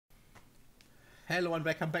Hello and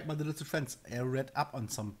welcome back, my little friends. I read up on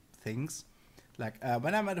some things. Like,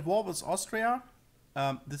 when I'm at war with Austria,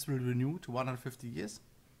 this will renew to 150 years,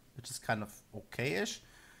 which is kind of okay-ish.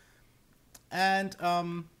 And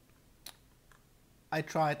I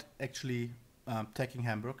tried actually taking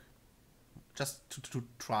Hamburg, just to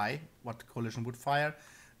try what the coalition would fire.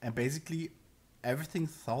 And basically, everything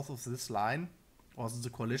south of this line was the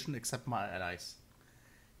coalition except my allies.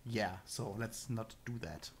 Yeah, so let's not do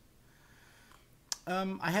that.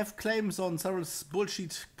 I have claims on several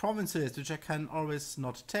bullshit provinces, which I can always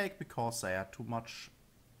not take because they are too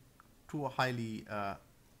highly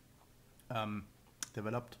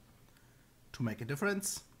developed to make a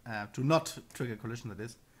difference. To not trigger collision, that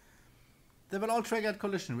is. They will all trigger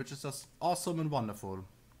collision, which is just awesome and wonderful.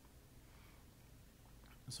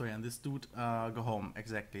 So yeah, and this dude go home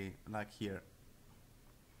exactly like here.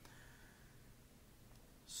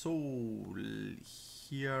 So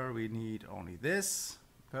here we need only this.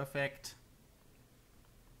 Perfect.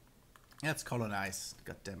 Let's colonize.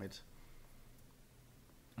 God damn it.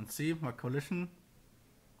 And see, my coalition,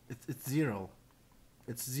 it's zero.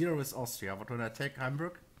 It's zero with Austria. But when I take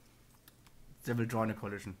Hamburg, they will join a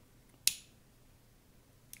coalition.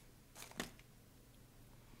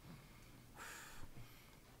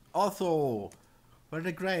 Also,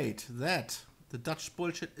 very great that the Dutch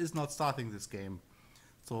bullshit is not starting this game.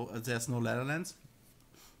 So there's no Netherlands,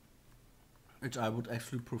 which I would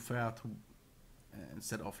actually prefer to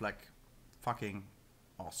instead of like fucking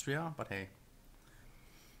Austria. But hey,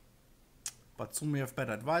 but soon we have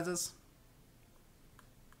better advisors.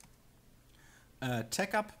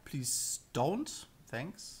 Tech up, please don't.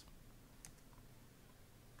 Thanks.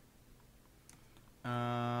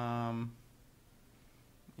 Yeah,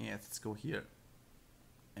 let's go here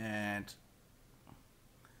and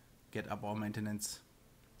get up our maintenance.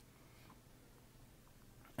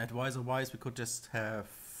 Advisor wise, we could just have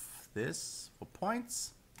this for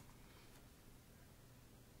points.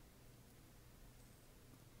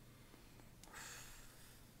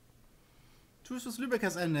 Truce with Lübeck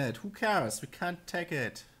has ended. Who cares? We can't take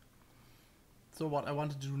it. So what I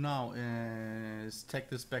want to do now is take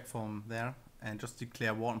this back from there and just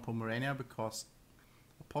declare war on Pomerania because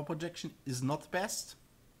the power projection is not the best.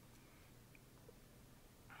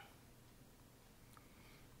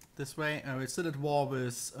 This way, we're still at war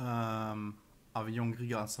with Avignon,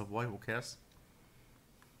 Riga and Savoy, who cares?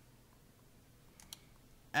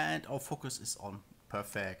 And our focus is on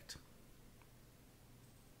perfect.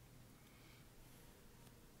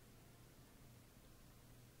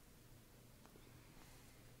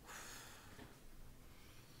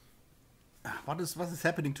 What is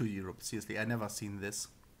happening to Europe? Seriously, I never seen this.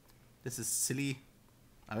 This is silly.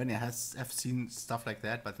 I mean, I've seen stuff like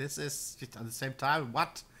that, but this is just at the same time.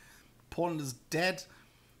 What? Poland is dead.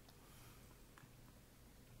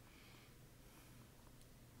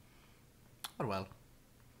 Oh well.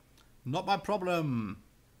 Not my problem.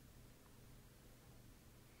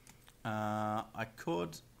 I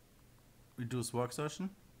could reduce work exertion.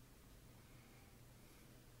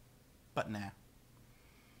 But nah.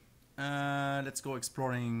 Let's go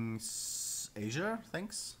exploring Asia,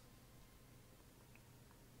 thanks.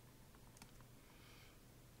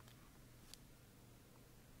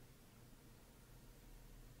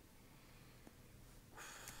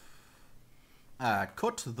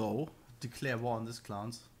 Could, though, declare war on these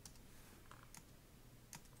clowns.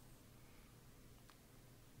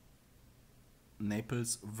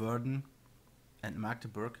 Naples, Verden, and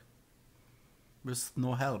Magdeburg. With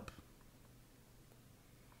no help.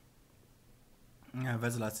 Yeah,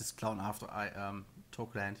 vassalize this clown after I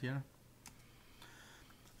took land here.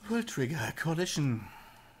 Will trigger a coalition.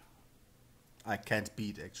 I can't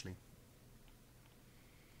beat, actually.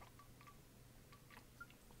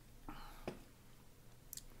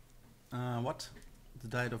 What? The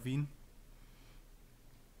Diet of Wien?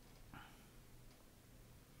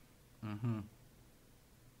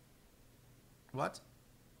 What?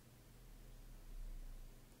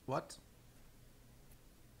 What?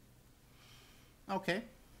 Okay.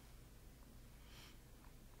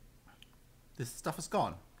 This stuff is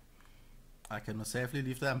gone. I can most safely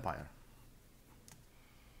leave the empire.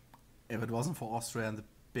 If it wasn't for Austria and the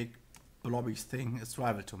big blobby thing is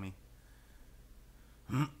rival to me.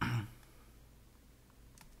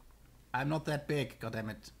 I'm not that big,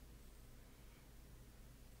 goddammit.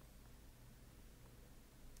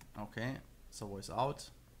 Okay, so voice out.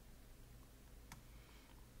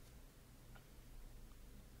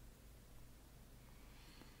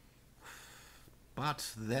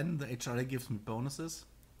 But then the HRA gives me bonuses.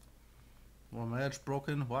 More marriage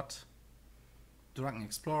broken, what? Drunken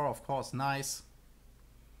Explorer, of course, nice.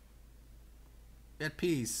 At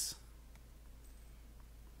peace.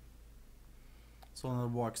 So the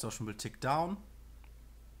war exhaustion will tick down.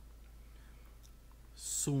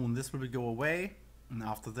 Soon this will go away. And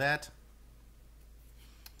after that,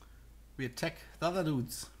 we attack the other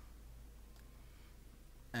dudes.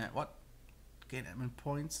 What? Gain admin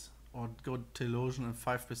points? Or go to illusion and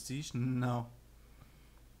 5 prestige? No.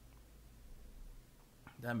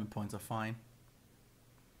 The admin points are fine.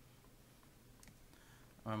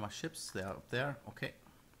 Where are my ships? They are up there. Okay.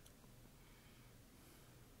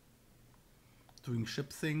 Doing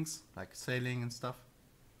ship things, like sailing and stuff.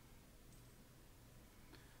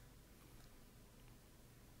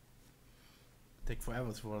 Take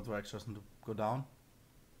forever for the exhaustion to go down.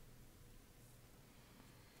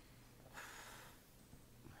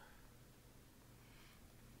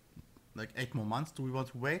 Like 8 more months. Do we want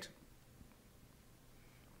to wait?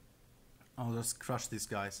 I'll just crush these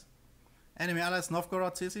guys. Enemy allies,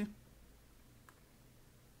 Novgorod, Sisi.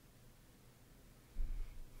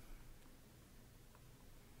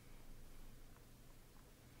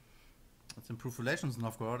 Let's improve relations with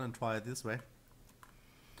Novgorod and try it this way.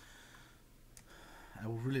 I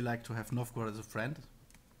would really like to have Novgorod as a friend.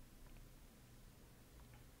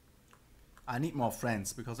 I need more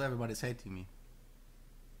friends because everybody's hating me.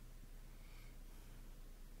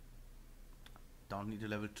 Don't need a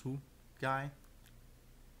level 2 guy.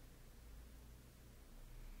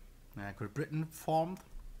 Great Britain formed.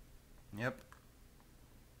 Yep.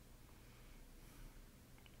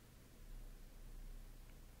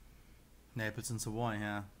 Naples and Savoy,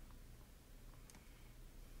 yeah.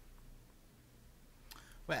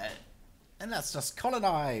 Well, and let's just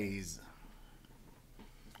colonize.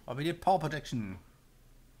 Oh, we need power protection.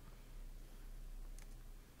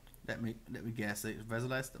 Let me guess. They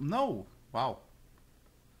vassalized them. No. Wow.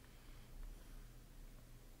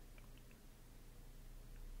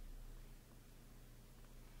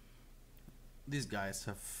 These guys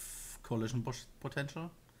have coalition potential.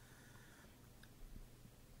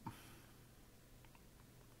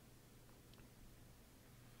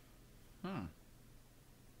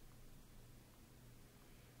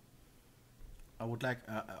 I would like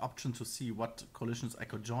an option to see what coalitions I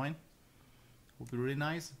could join. Would be really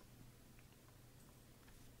nice.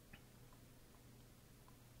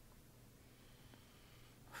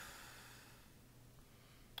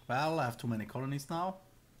 Well, I have too many colonies now.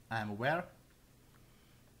 I am aware.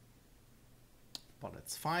 But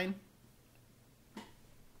it's fine.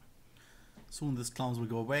 Soon these clowns will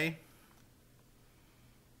go away.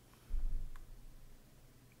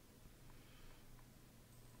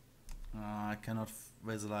 I cannot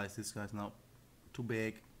vassalize these guys now. Too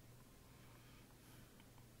big.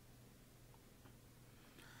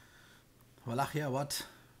 Wallachia, what?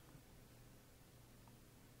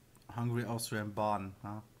 Hungary, Austria, and Baden,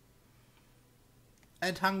 huh?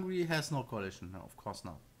 And Hungary has no coalition. No, of course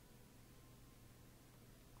not.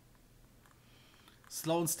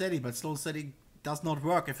 Slow and steady, but slow and steady does not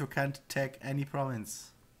work if you can't take any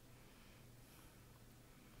province.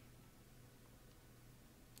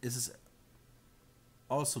 This is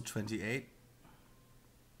also 28.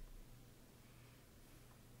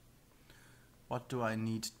 What do I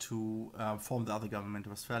need to form the other government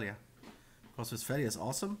of Westphalia? Because Westphalia is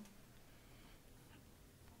awesome.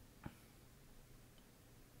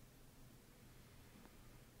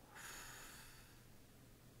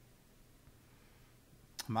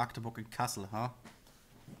 Magdeburg and Kassel, huh?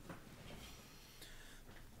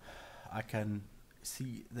 I can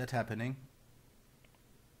see that happening.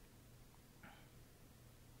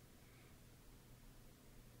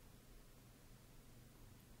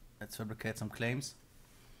 Let's fabricate some claims.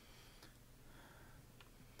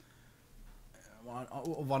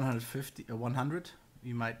 150, 100.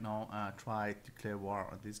 We might now try to declare war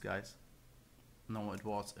on these guys. No, it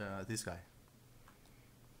was this guy.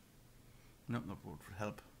 Nope, that would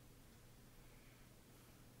help.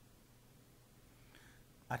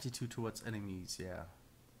 Attitude towards enemies, yeah.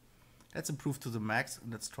 Let's improve to the max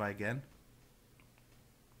and let's try again.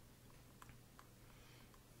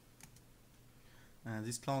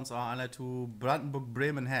 These clowns are allied to Brandenburg,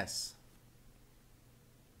 Bremen, Hesse.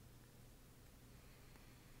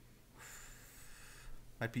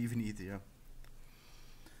 Might be even easier.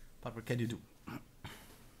 But what can you do?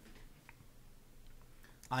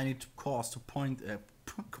 I need to cause to point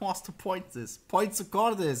this. Points to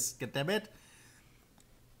call this. Get damn it.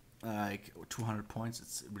 Like 200 points.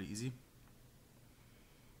 It's really easy.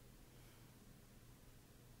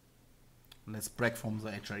 Let's break from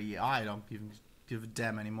the HRE. I don't even give a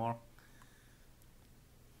damn anymore.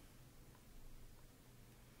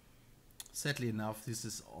 Sadly enough, this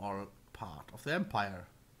is all part of the empire.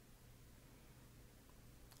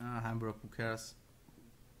 Hamburg, who cares?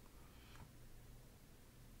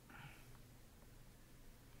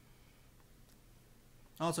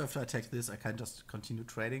 Also, after I take this, I can just continue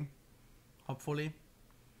trading, hopefully.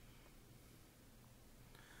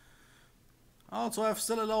 Also, I'm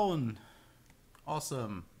still alone.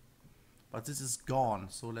 Awesome. But this is gone,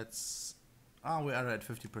 so let's... we are at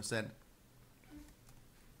 50%.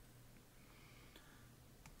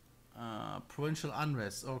 Provincial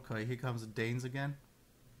unrest. Okay, here comes the Danes again.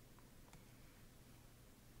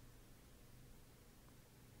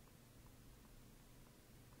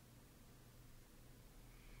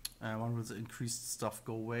 When will the increased stuff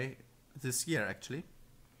go away? This year, actually.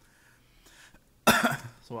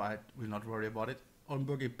 So I will not worry about it.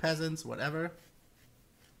 Oldenburg peasants, whatever.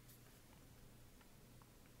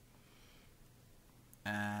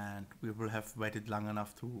 And we will have waited long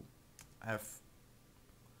enough to have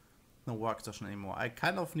no work station anymore. I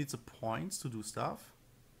kind of need the points to do stuff.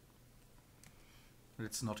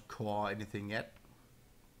 Let's not core anything yet.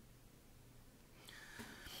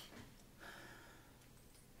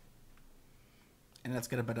 And let's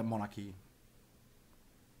get a better monarchy.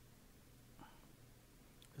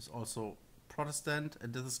 It's also Protestant,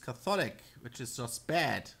 and this is Catholic, which is just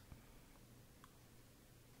bad.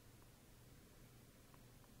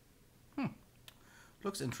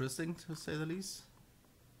 Looks interesting, to say the least.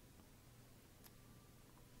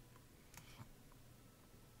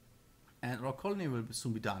 And our colony will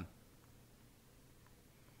soon be done.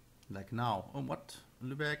 Like now. Oh, what?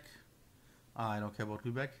 Lübeck? I don't care about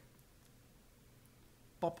Lübeck.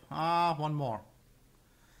 Pop. One more.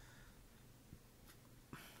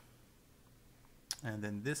 And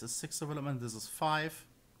then this is 6 development, this is 5.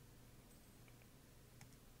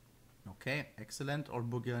 Okay, excellent.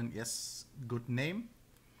 Oldenburgian, yes, good name.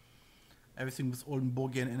 Everything with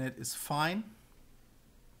Oldenburgian in it is fine.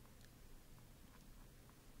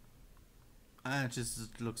 And it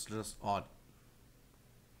looks just odd.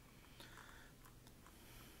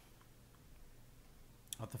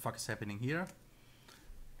 What the fuck is happening here?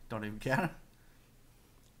 Don't even care.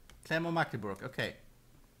 Clermont Magdeburg, okay.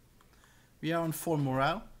 We are on full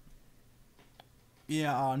morale. We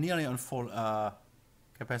are nearly on full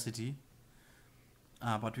capacity.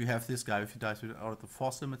 But we have this guy, if he dies out of the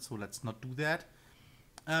force limit, so let's not do that.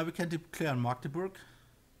 We can declare Magdeburg.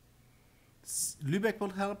 Lübeck will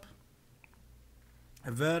help.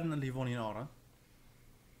 Verden and Livonian order.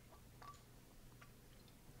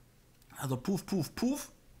 Also poof, poof, poof.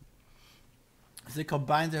 If they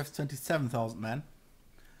combine, they have 27,000 men.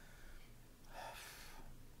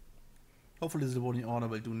 Hopefully the Livonian order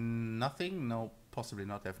will do nothing. No, possibly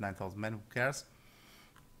not. They have 9,000 men. Who cares?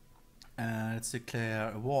 Let's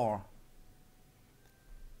declare a war.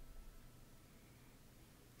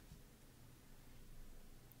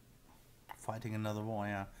 Fighting another war,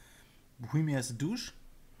 yeah. Bohemia is a douche.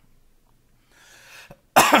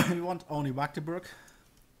 We want only Magdeburg.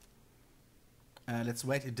 Let's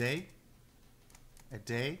wait a day. A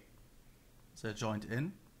day. So I joined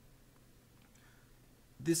in.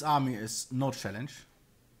 This army is no challenge.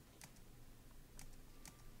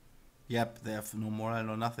 Yep, they have no morale,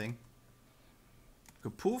 no nothing.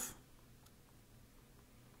 Poof.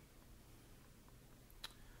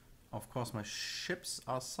 Of course, my ships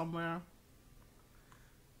are somewhere.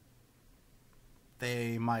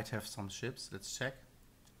 They might have some ships. Let's check.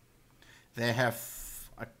 They have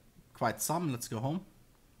quite some. Let's go home.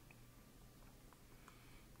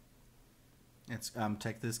 Let's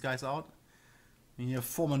take these guys out. We have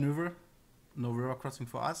 4 maneuver. No river crossing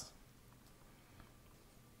for us.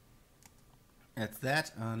 That's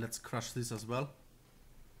that. Let's crush this as well.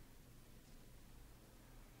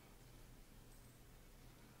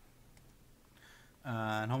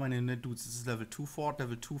 And how many dudes? This is level 2 fort,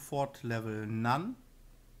 level 2 fort, level none.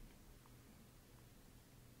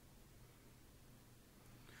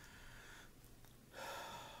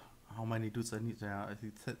 How many dudes I need there? I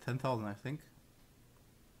think 10,000, I think.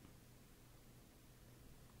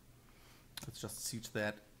 Let's just siege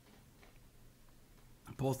that.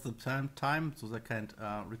 Both the time, so they can't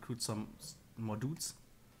recruit some more dudes.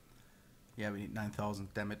 Yeah, we need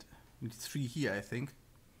 9,000, damn it. We need 3 here, I think.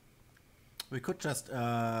 We could just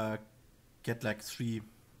get like 3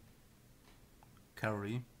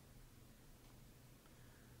 cavalry.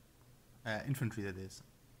 Infantry, that is.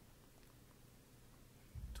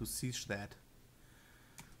 To siege that.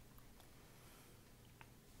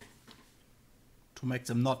 To make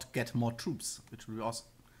them not get more troops, which will be awesome.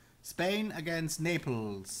 Spain against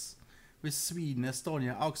Naples. With Sweden,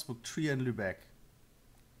 Estonia, Augsburg, Trier and Lübeck.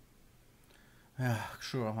 Yeah,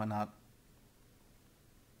 sure, why not?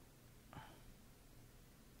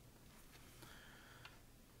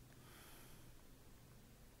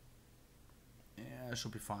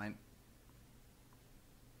 Should be fine.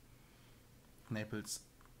 Naples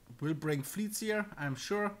will bring fleets here, I'm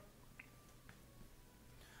sure.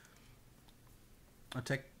 It'll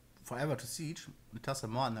take forever to siege. It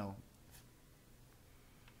doesn't matter now.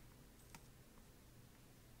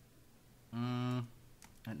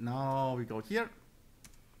 And now we go here.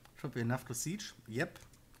 Should be enough to siege. Yep.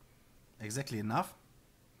 Exactly enough.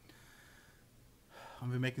 And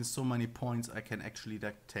we're making so many points, I can actually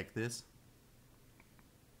take this.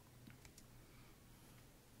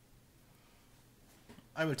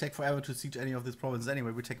 I will take forever to siege any of these provinces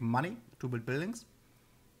anyway. We take money to build buildings.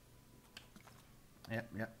 Yep,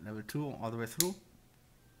 yep, level 2 all the way through.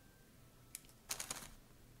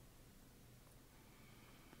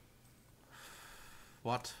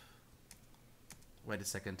 What? Wait a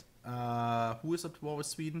second. Who is at war with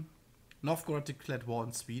Sweden? Novgorod declared war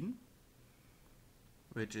on Sweden.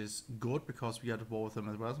 Which is good because we are at war with them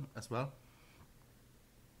as well.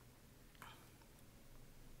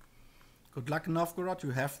 Good luck, Novgorod.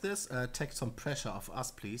 You have this. Take some pressure off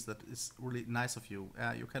us, please. That is really nice of you.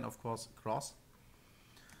 You can, of course, cross.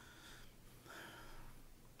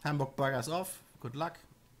 Hamburg buggers off. Good luck.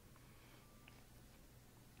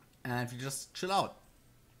 And we just chill out.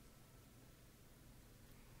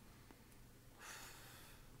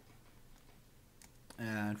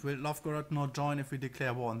 And will Novgorod not join if we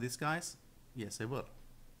declare war on these guys? Yes, they will.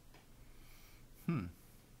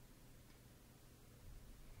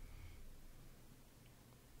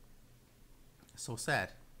 So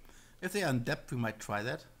sad. If they are in depth, we might try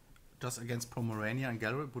that. Just against Pomerania and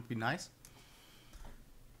Galway would be nice.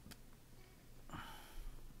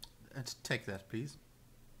 And take that, please.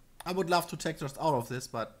 I would love to take just out of this,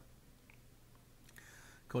 but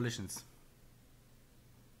coalitions.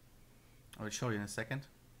 I will show you in a second.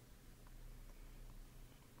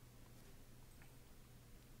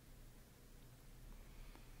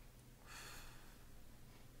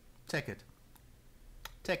 Take it.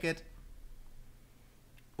 Take it.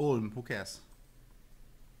 Ulm, who cares?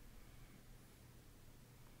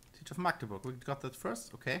 Siege of Magdeburg, we got that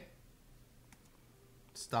first, okay.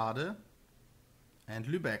 Stade and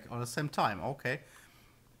Lübeck all at the same time, okay.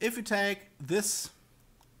 If we take this,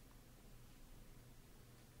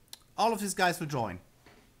 all of these guys will join.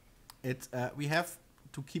 We have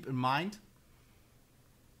to keep in mind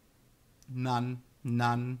none,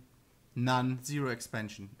 zero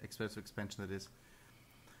expansion, expressive expansion that is.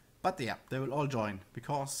 But yeah, they will all join,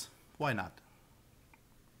 because why not?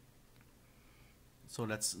 So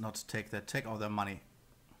let's not take that, take all their money.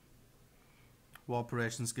 War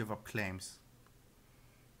operations, give up claims.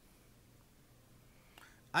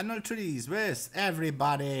 Annual treaties with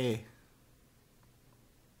everybody.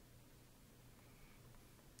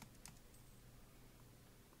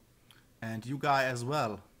 And you guy as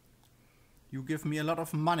well. You give me a lot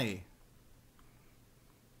of money.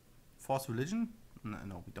 Force religion?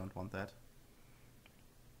 No, we don't want that.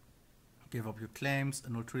 Give up your claims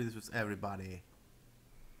and no treaties with everybody.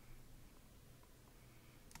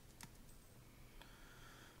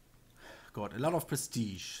 Got a lot of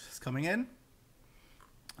prestige is coming in.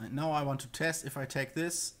 And now I want to test if I take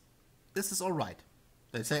this. This is alright.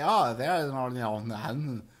 They say, oh, there is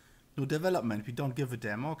no development. We don't give a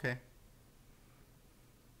damn. Okay.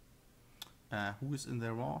 Who is in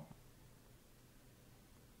their war?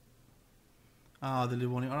 Ah, the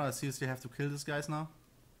Livonian. Oh, I seriously have to kill these guys now?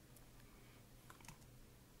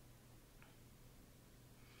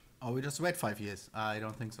 Oh, we just wait 5 years. I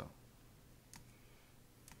don't think so.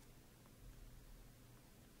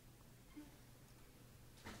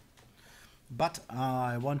 But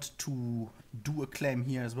I want to do a claim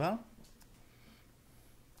here as well.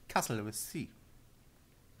 Castle with C.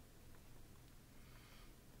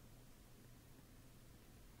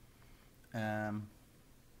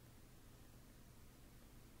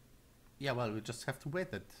 Yeah, well, we just have to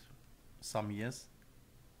wait that some years.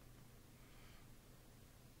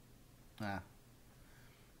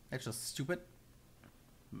 That's just stupid.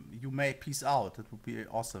 You may peace out. That would be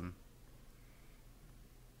awesome.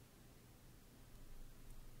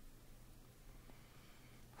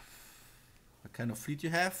 What kind of fleet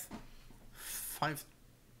you have? 5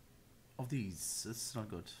 of these. It's not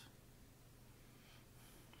good.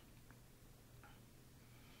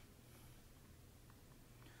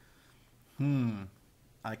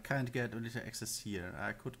 I can't get military access here.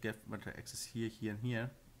 I could get military access here, here, and here.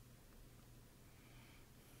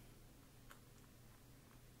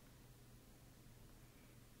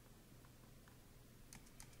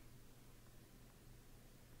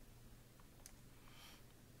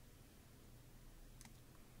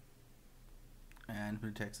 And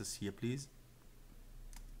military access here, please.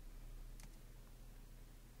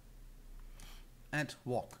 And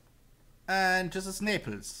walk. And this is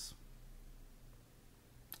Naples.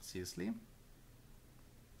 Seriously?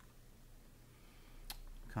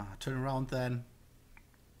 God, turn around then.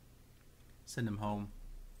 Send him home.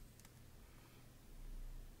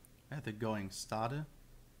 Where are they going? Stade?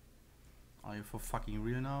 Are you for fucking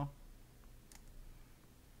real now?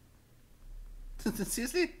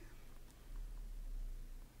 Seriously?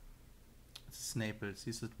 This is Naples.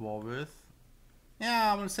 He's at war with.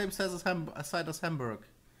 Yeah, I'm on the same side as Hamburg.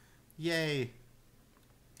 Yay.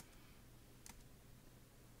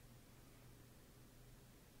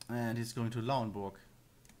 And he's going to Lauenburg.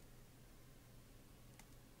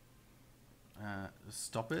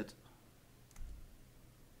 Stop it.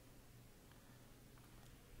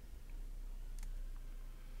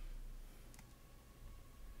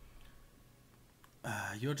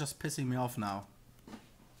 You're just pissing me off now.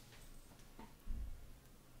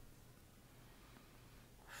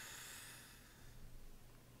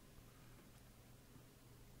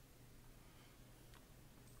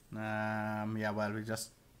 Yeah, well, we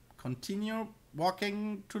just continue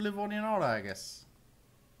walking to Livonian Order, I guess.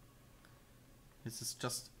 This is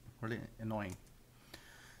just really annoying.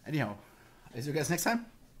 Anyhow, I'll see you guys next time.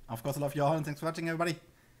 Of course, I love you all, and thanks for watching, everybody.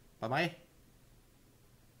 Bye-bye.